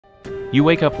You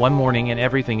wake up one morning and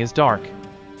everything is dark.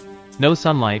 No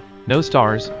sunlight, no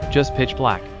stars, just pitch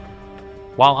black.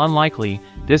 While unlikely,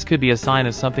 this could be a sign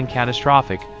of something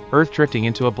catastrophic, Earth drifting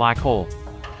into a black hole.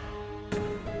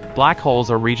 Black holes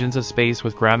are regions of space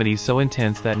with gravity so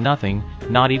intense that nothing,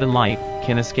 not even light,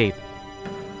 can escape.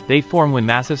 They form when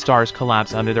massive stars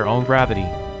collapse under their own gravity.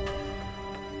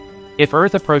 If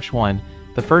Earth approached one,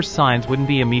 the first signs wouldn't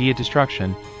be immediate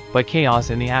destruction, but chaos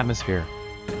in the atmosphere.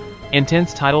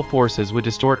 Intense tidal forces would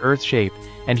distort Earth's shape,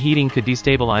 and heating could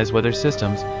destabilize weather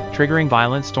systems, triggering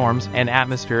violent storms and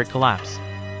atmospheric collapse.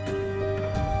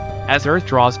 As Earth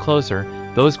draws closer,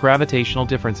 those gravitational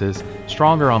differences,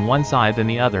 stronger on one side than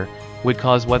the other, would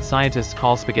cause what scientists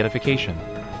call spaghettification.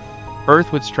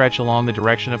 Earth would stretch along the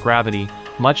direction of gravity,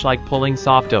 much like pulling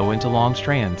soft dough into long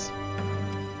strands.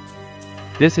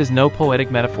 This is no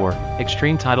poetic metaphor.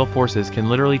 Extreme tidal forces can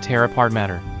literally tear apart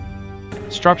matter.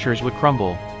 Structures would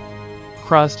crumble.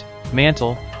 Crust,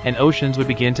 mantle, and oceans would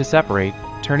begin to separate,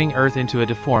 turning Earth into a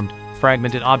deformed,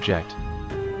 fragmented object.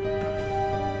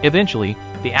 Eventually,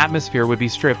 the atmosphere would be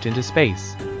stripped into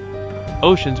space.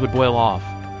 Oceans would boil off.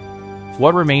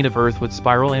 What remained of Earth would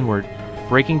spiral inward,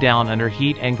 breaking down under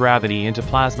heat and gravity into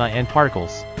plasma and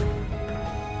particles.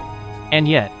 And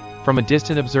yet, from a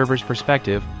distant observer's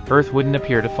perspective, Earth wouldn't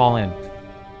appear to fall in.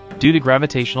 Due to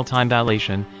gravitational time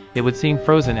dilation, it would seem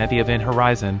frozen at the event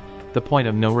horizon, the point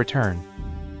of no return.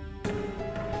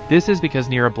 This is because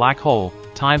near a black hole,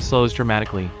 time slows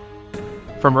dramatically.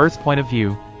 From Earth's point of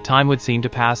view, time would seem to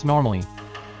pass normally.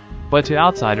 But to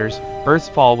outsiders, Earth's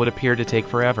fall would appear to take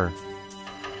forever.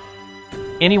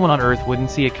 Anyone on Earth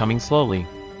wouldn't see it coming slowly.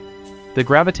 The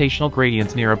gravitational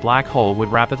gradients near a black hole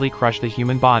would rapidly crush the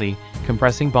human body,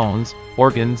 compressing bones,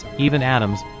 organs, even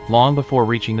atoms, long before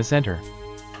reaching the center.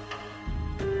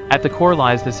 At the core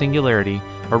lies the singularity,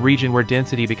 a region where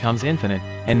density becomes infinite,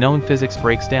 and known physics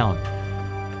breaks down.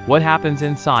 What happens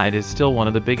inside is still one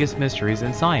of the biggest mysteries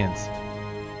in science.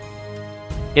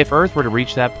 If Earth were to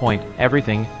reach that point,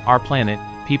 everything, our planet,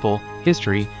 people,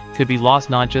 history, could be lost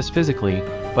not just physically,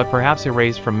 but perhaps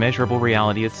erased from measurable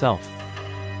reality itself.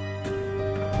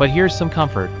 But here's some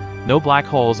comfort. No black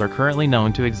holes are currently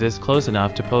known to exist close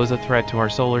enough to pose a threat to our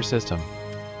solar system.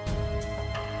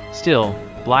 Still,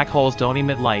 black holes don't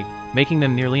emit light, making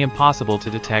them nearly impossible to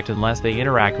detect unless they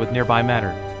interact with nearby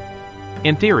matter.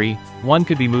 In theory, one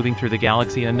could be moving through the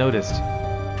galaxy unnoticed.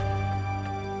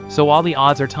 So while the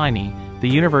odds are tiny, the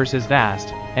universe is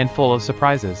vast, and full of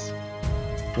surprises.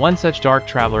 One such dark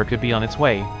traveler could be on its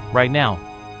way, right now.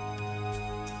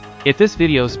 If this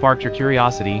video sparked your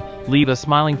curiosity, leave a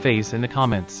smiling face in the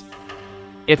comments.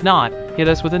 If not, hit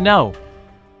us with a no.